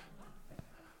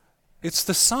 It's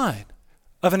the sign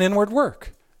of an inward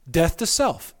work. Death to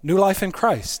self. New life in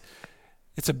Christ.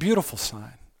 It's a beautiful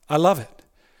sign. I love it.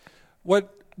 What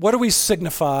what do we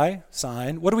signify,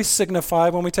 sign? What do we signify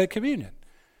when we take communion?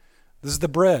 This is the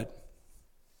bread.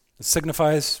 It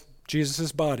signifies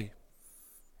Jesus' body,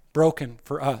 broken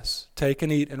for us. Take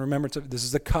and eat and remember, this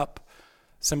is the cup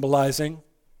symbolizing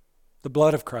the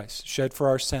blood of Christ shed for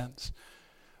our sins.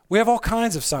 We have all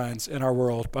kinds of signs in our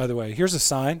world, by the way. Here's a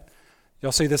sign.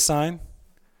 Y'all see this sign?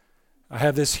 I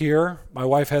have this here. My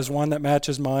wife has one that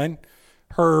matches mine.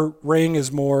 Her ring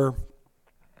is more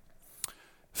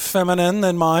feminine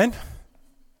than mine.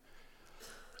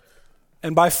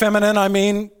 And by feminine, I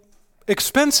mean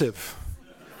expensive.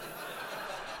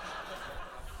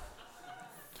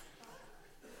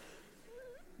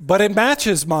 But it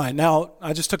matches mine. Now,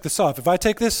 I just took this off. If I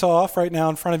take this off right now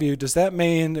in front of you, does that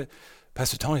mean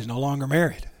Pastor Tony's no longer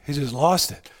married? He just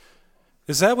lost it.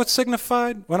 Is that what's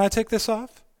signified when I take this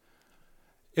off?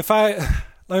 Let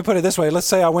me put it this way. Let's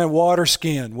say I went water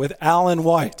skiing with Alan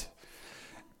White.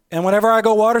 And whenever I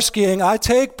go water skiing, I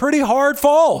take pretty hard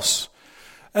falls.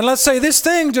 And let's say this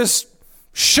thing just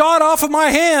shot off of my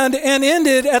hand and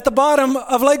ended at the bottom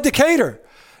of Lake Decatur.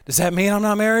 Does that mean I'm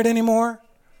not married anymore?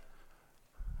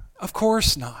 Of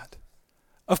course not.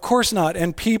 Of course not.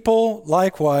 And people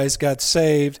likewise got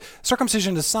saved.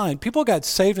 Circumcision is a sign. People got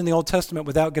saved in the Old Testament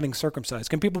without getting circumcised.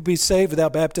 Can people be saved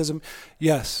without baptism?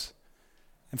 Yes.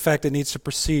 In fact, it needs to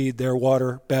precede their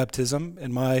water baptism,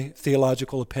 in my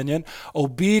theological opinion.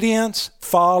 Obedience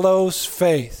follows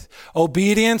faith.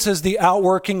 Obedience is the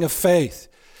outworking of faith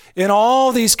in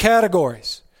all these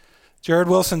categories. Jared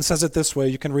Wilson says it this way.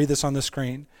 You can read this on the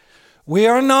screen. We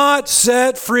are not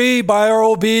set free by our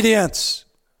obedience.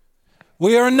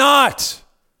 We are not.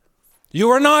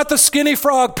 You are not the skinny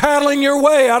frog paddling your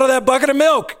way out of that bucket of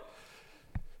milk.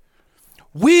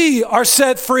 We are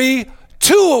set free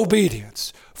to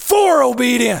obedience, for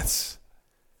obedience.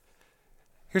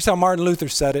 Here's how Martin Luther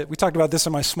said it. We talked about this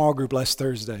in my small group last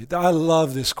Thursday. I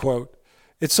love this quote.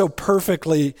 It so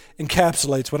perfectly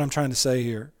encapsulates what I'm trying to say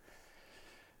here.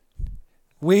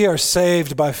 We are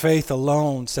saved by faith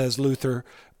alone, says Luther,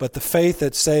 but the faith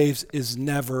that saves is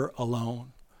never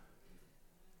alone.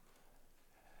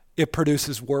 It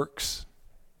produces works.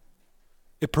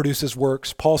 It produces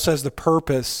works. Paul says the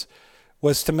purpose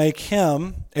was to make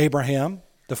him, Abraham,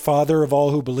 the father of all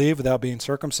who believe without being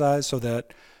circumcised, so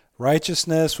that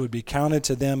righteousness would be counted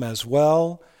to them as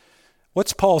well.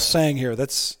 What's Paul saying here?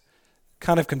 That's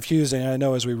kind of confusing, I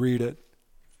know, as we read it.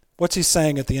 What's he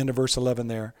saying at the end of verse 11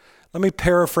 there? Let me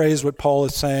paraphrase what Paul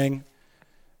is saying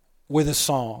with a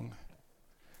song.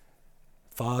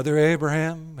 Father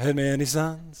Abraham had many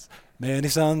sons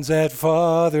had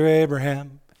Father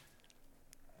Abraham.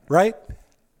 Right?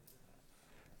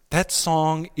 That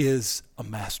song is a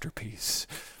masterpiece.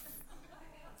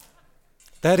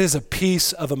 That is a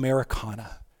piece of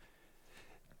Americana.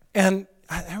 And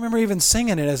I remember even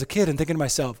singing it as a kid and thinking to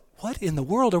myself, what in the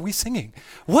world are we singing?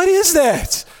 What is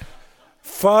that?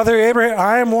 Father Abraham,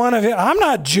 I am one of you. I'm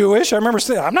not Jewish. I remember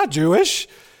saying, I'm not Jewish.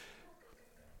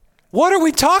 What are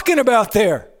we talking about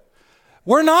there?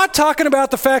 We're not talking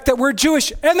about the fact that we're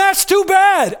Jewish, and that's too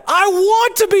bad. I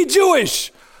want to be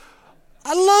Jewish.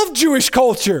 I love Jewish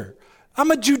culture. I'm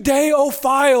a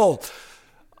Judeophile.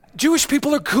 Jewish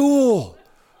people are cool.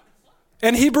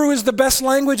 And Hebrew is the best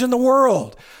language in the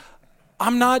world.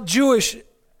 I'm not Jewish,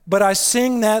 but I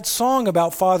sing that song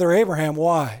about Father Abraham.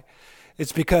 Why?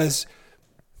 It's because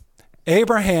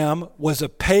Abraham was a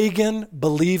pagan,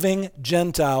 believing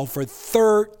Gentile for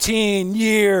 13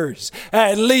 years,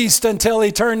 at least until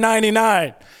he turned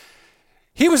 99.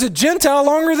 He was a Gentile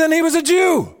longer than he was a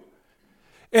Jew.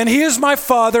 And he is my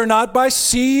father, not by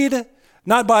seed,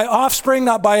 not by offspring,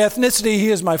 not by ethnicity. He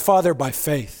is my father by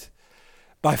faith.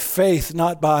 By faith,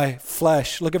 not by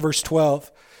flesh. Look at verse 12.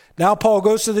 Now Paul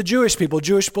goes to the Jewish people,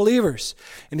 Jewish believers,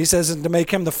 and he says, and to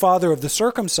make him the father of the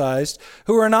circumcised,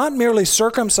 who are not merely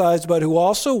circumcised, but who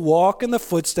also walk in the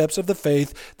footsteps of the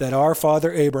faith that our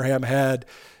father Abraham had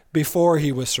before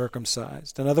he was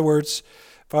circumcised. In other words,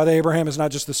 Father Abraham is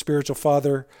not just the spiritual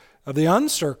father of the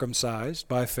uncircumcised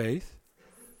by faith.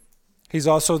 He's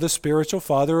also the spiritual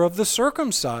father of the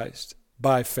circumcised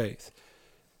by faith.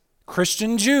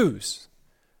 Christian Jews,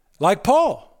 like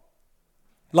Paul,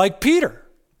 like Peter,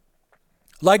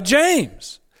 like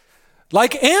James,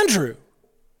 like Andrew.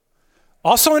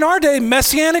 Also in our day,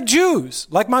 Messianic Jews,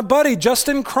 like my buddy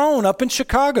Justin Crone up in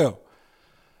Chicago.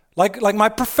 Like my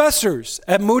professors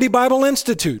at Moody Bible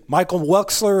Institute, Michael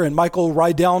Wexler and Michael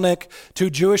Rydelnik, two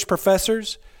Jewish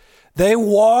professors. They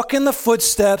walk in the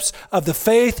footsteps of the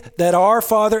faith that our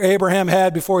father Abraham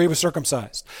had before he was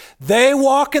circumcised. They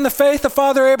walk in the faith of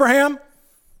Father Abraham.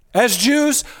 As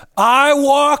Jews, I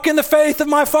walk in the faith of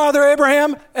my father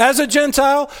Abraham as a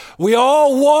Gentile. We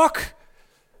all walk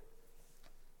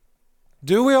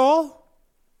Do we all?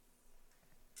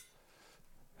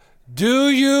 Do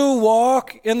you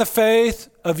walk in the faith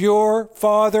of your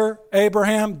father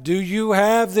Abraham? Do you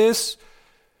have this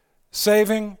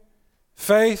saving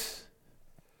faith?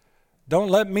 Don't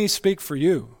let me speak for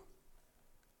you.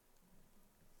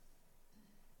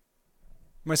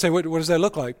 You might say, what does that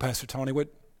look like, Pastor Tony?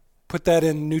 Put that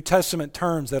in New Testament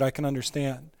terms that I can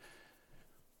understand.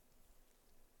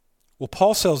 Well,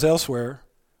 Paul says elsewhere,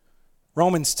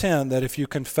 Romans 10, that if you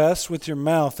confess with your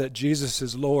mouth that Jesus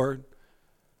is Lord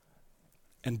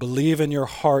and believe in your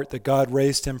heart that God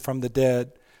raised him from the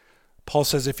dead, Paul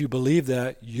says if you believe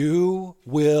that, you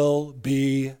will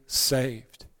be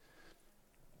saved.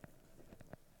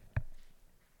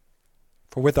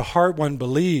 For with the heart one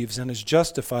believes and is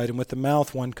justified, and with the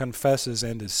mouth one confesses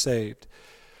and is saved.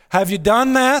 Have you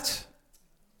done that?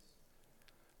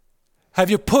 Have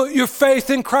you put your faith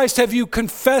in Christ? Have you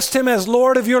confessed him as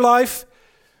Lord of your life?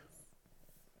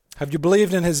 Have you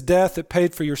believed in his death that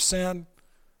paid for your sin?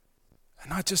 And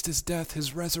not just his death,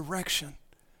 his resurrection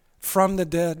from the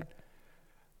dead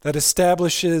that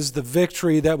establishes the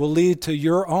victory that will lead to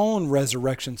your own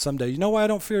resurrection someday. You know why I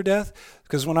don't fear death?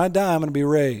 Because when I die, I'm going to be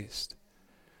raised.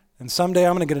 And someday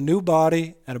I'm going to get a new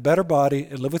body and a better body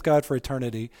and live with God for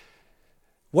eternity.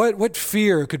 What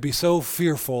fear could be so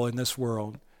fearful in this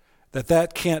world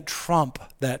that can't trump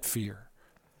that fear?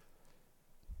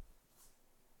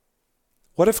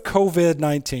 What if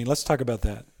COVID-19, let's talk about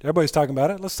that. Everybody's talking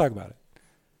about it. Let's talk about it.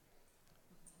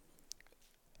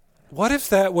 What if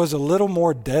that was a little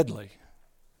more deadly?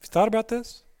 Have you thought about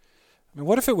this? I mean,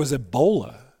 what if it was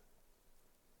Ebola?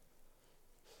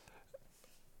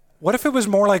 What if it was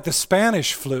more like the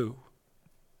Spanish flu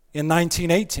in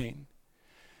 1918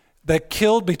 that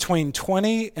killed between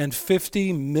 20 and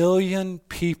 50 million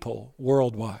people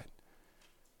worldwide?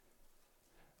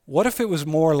 What if it was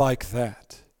more like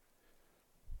that?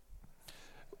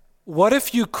 What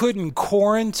if you couldn't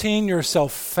quarantine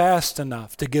yourself fast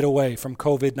enough to get away from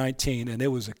COVID-19 and it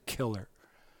was a killer?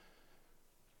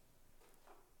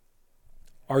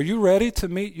 Are you ready to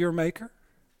meet your Maker?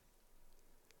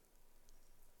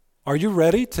 Are you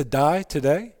ready to die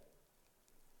today?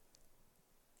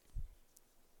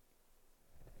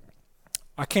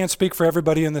 I can't speak for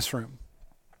everybody in this room.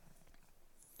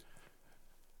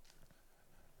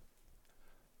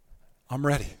 I'm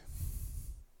ready.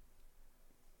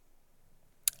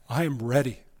 I am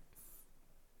ready.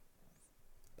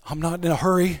 I'm not in a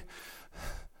hurry.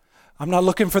 I'm not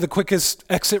looking for the quickest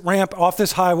exit ramp off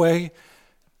this highway.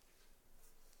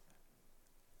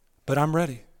 But I'm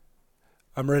ready.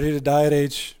 I'm ready to die at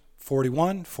age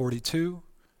 41, 42,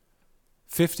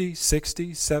 50,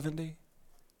 60, 70.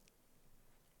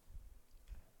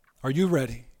 Are you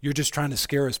ready? You're just trying to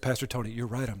scare us, Pastor Tony. You're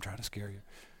right, I'm trying to scare you.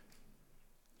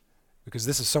 Because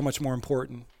this is so much more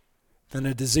important than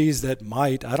a disease that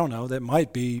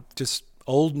might be just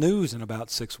old news in about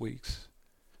 6 weeks.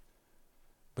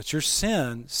 But your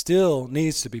sin still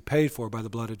needs to be paid for by the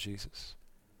blood of Jesus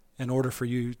in order for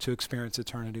you to experience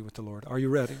eternity with the Lord. Are you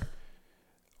ready?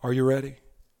 Are you ready?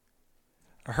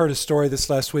 I heard a story this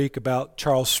last week about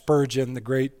Charles Spurgeon, the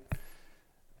great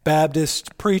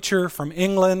Baptist preacher from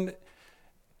England.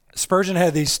 Spurgeon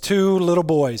had these two little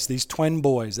boys, these twin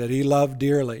boys that he loved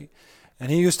dearly. And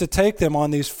he used to take them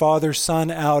on these father-son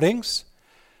outings.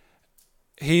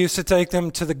 He used to take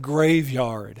them to the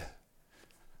graveyard.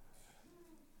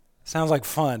 Sounds like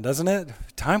fun, doesn't it?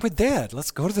 Time with Dad.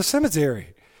 Let's go to the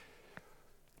cemetery.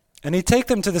 And he'd take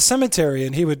them to the cemetery,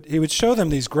 and he would show them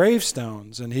these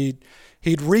gravestones, and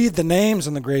he'd read the names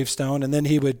on the gravestone, and then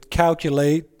he would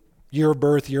calculate year of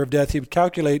birth, year of death. He would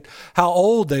calculate how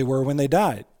old they were when they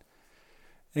died.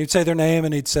 And he'd say their name,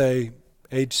 and he'd say,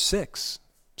 age 6,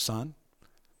 son.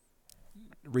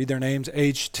 Read their names,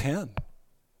 age 10,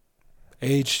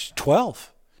 age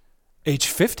 12, age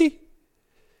 50,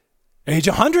 age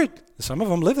 100. Some of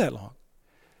them live that long.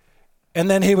 And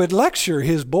then he would lecture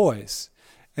his boys,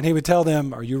 and he would tell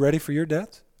them, are you ready for your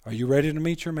death? Are you ready to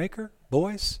meet your Maker,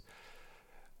 boys?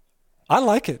 I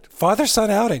like it.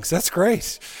 Father-son outings, that's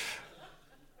great.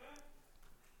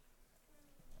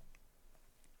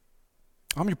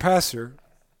 I'm your pastor.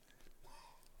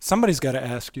 Somebody's got to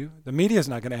ask you. The media's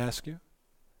not going to ask you.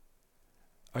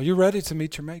 Are you ready to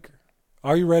meet your Maker?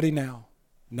 Are you ready now?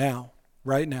 Now,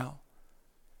 right now.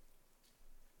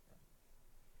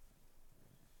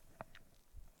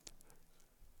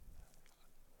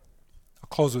 I'll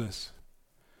close with this.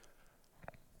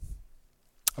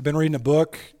 I've been reading a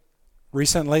book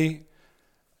recently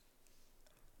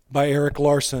by Eric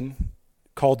Larson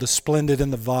called The Splendid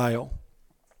and the Vile.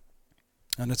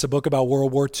 And it's a book about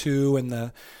World War II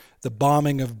and the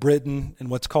bombing of Britain and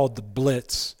what's called the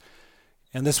Blitz.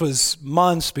 And this was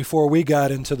months before we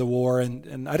got into the war,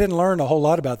 and I didn't learn a whole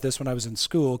lot about this when I was in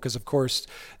school, because, of course,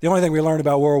 the only thing we learned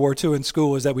about World War II in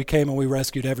school was that we came and we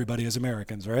rescued everybody as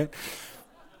Americans, right?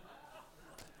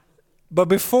 But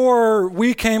before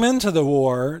we came into the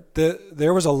war,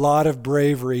 there was a lot of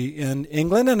bravery in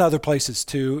England and other places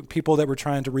too, people that were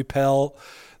trying to repel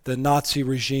the Nazi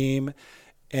regime.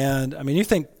 And, I mean, you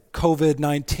think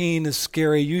COVID-19 is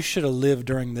scary, you should have lived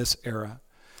during this era.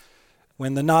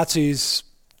 When the Nazis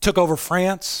took over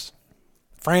France,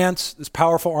 this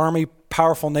powerful army,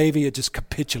 powerful navy, it just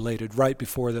capitulated right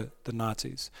before the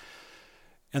Nazis.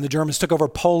 And the Germans took over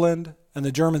Poland, and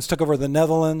the Germans took over the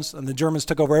Netherlands, and the Germans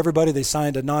took over everybody. They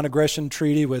signed a non-aggression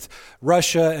treaty with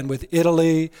Russia and with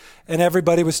Italy, and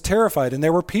everybody was terrified. And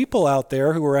there were people out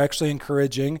there who were actually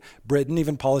encouraging Britain,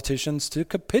 even politicians, to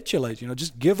capitulate,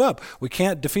 just give up. We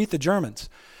can't defeat the Germans.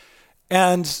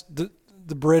 And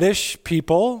the British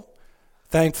people,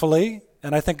 thankfully,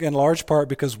 and I think in large part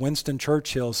because Winston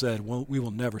Churchill said, well, we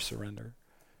will never surrender.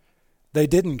 They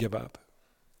didn't give up,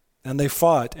 and they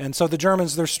fought. And so the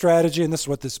Germans, their strategy, and this is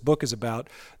what this book is about,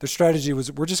 their strategy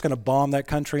was, we're just going to bomb that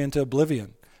country into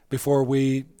oblivion before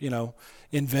we,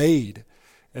 invade.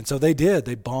 And so they did.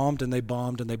 They bombed and they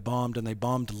bombed and they bombed and they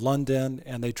bombed London,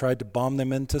 and they tried to bomb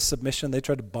them into submission. They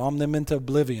tried to bomb them into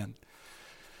oblivion.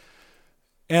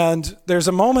 And there's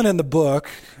a moment in the book,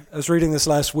 I was reading this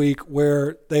last week,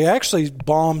 where they actually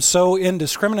bombed so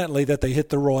indiscriminately that they hit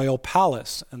the royal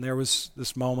palace. And there was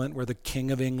this moment where the King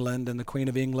of England and the Queen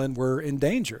of England were in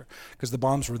danger because the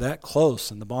bombs were that close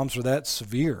and the bombs were that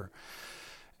severe.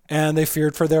 And they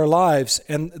feared for their lives.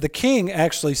 And the king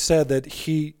actually said that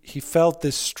he felt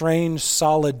this strange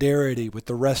solidarity with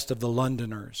the rest of the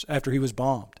Londoners after he was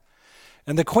bombed.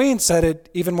 And the queen said it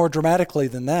even more dramatically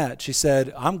than that. She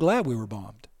said, I'm glad we were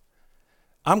bombed.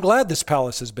 I'm glad this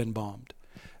palace has been bombed,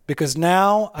 because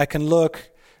now I can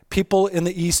look people in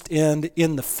the East End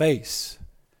in the face.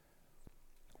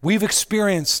 We've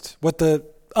experienced what the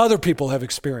other people have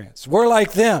experienced. We're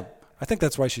like them. I think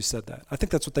that's why she said that. I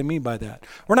think that's what they mean by that.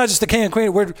 We're not just the king and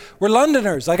queen. We're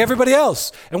Londoners like everybody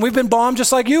else, and we've been bombed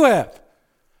just like you have.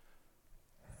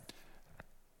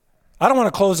 I don't want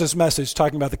to close this message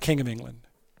talking about the King of England.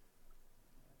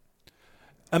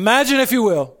 Imagine, if you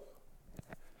will,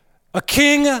 a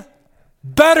king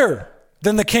better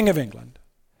than the King of England,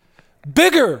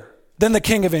 bigger than the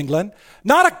King of England,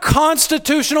 not a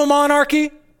constitutional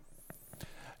monarchy,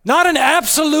 not an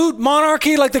absolute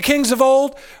monarchy like the kings of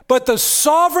old, but the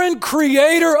sovereign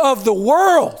creator of the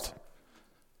world.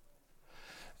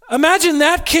 Imagine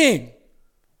that king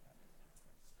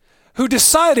who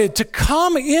decided to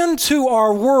come into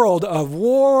our world of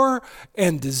war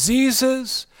and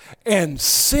diseases and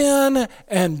sin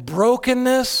and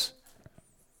brokenness,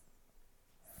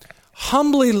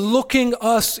 humbly looking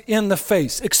us in the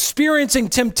face, experiencing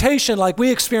temptation like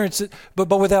we experience it, but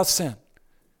without sin.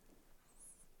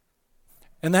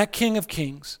 And that King of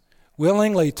Kings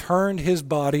willingly turned his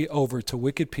body over to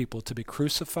wicked people to be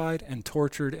crucified and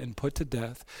tortured and put to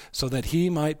death so that he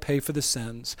might pay for the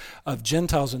sins of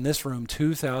Gentiles in this room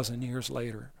 2,000 years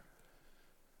later.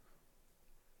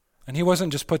 And he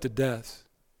wasn't just put to death.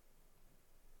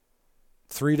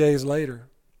 3 days later,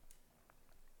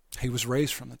 he was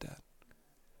raised from the dead.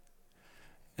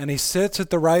 And he sits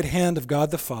at the right hand of God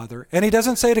the Father. And he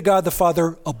doesn't say to God the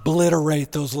Father,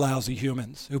 obliterate those lousy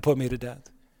humans who put me to death.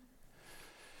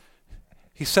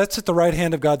 He sits at the right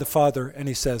hand of God the Father and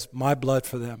he says, my blood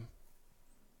for them,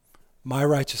 my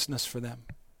righteousness for them.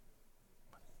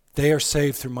 They are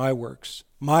saved through my works.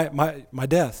 My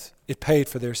death, it paid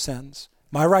for their sins.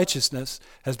 My righteousness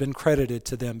has been credited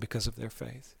to them because of their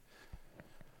faith.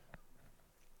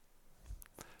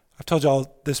 I've told you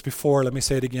all this before. Let me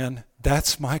say it again.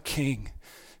 That's my King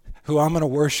who I'm going to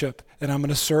worship and I'm going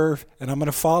to serve and I'm going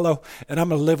to follow and I'm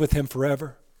going to live with him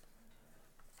forever.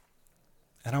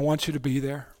 And I want you to be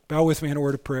there. Bow with me in a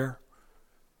word of prayer.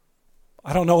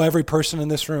 I don't know every person in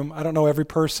this room. I don't know every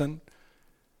person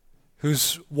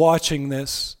who's watching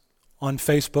this on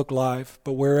Facebook Live,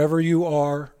 but wherever you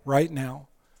are right now,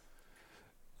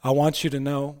 I want you to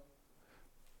know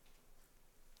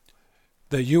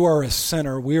that you are a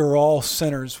sinner. We are all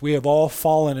sinners. We have all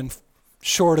fallen and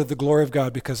short of the glory of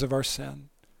God because of our sin.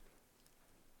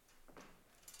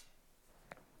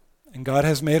 And God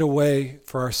has made a way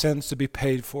for our sins to be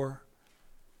paid for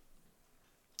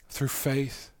through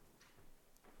faith.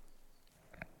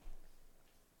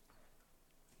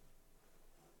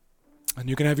 And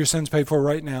you can have your sins paid for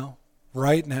right now.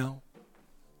 Right now.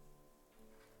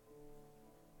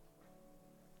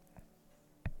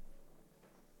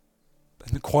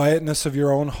 in the quietness of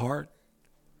your own heart,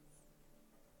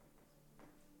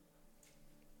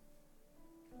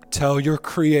 tell your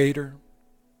Creator,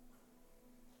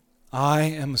 I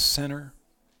am a sinner.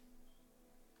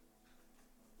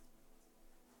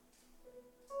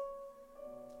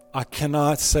 I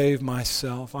cannot save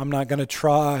myself. I'm not going to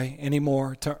try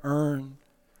anymore to earn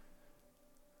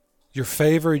your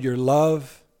favor, your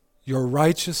love, your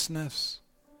righteousness.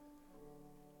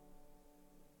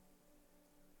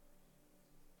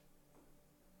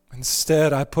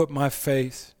 Instead, I put my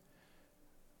faith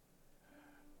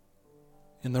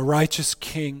in the righteous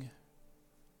King,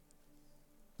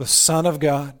 the Son of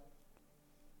God,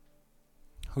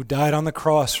 who died on the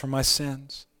cross for my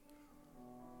sins.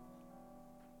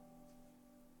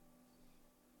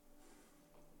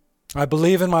 I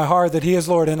believe in my heart that He is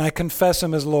Lord, and I confess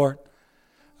Him as Lord.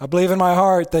 I believe in my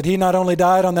heart that He not only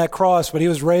died on that cross, but He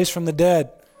was raised from the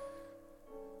dead.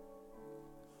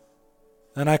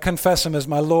 And I confess Him as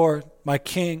my Lord, my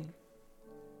King.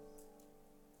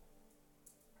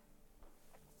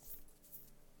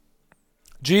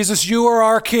 Jesus, you are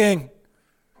our King.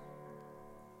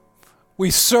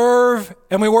 We serve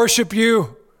and we worship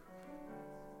you.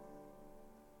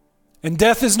 And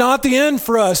death is not the end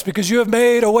for us, because you have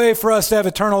made a way for us to have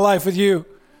eternal life with you.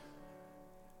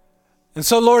 And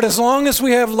so, Lord, as long as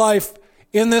we have life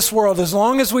in this world, as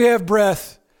long as we have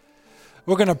breath,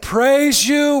 we're going to praise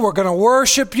you, we're going to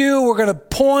worship you, we're going to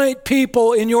point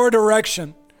people in your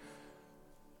direction.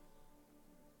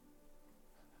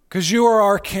 Because you are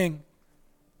our King.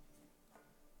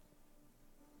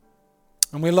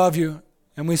 And we love you,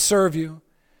 and we serve you,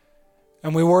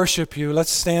 and we worship you.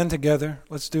 Let's stand together.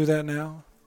 Let's do that now.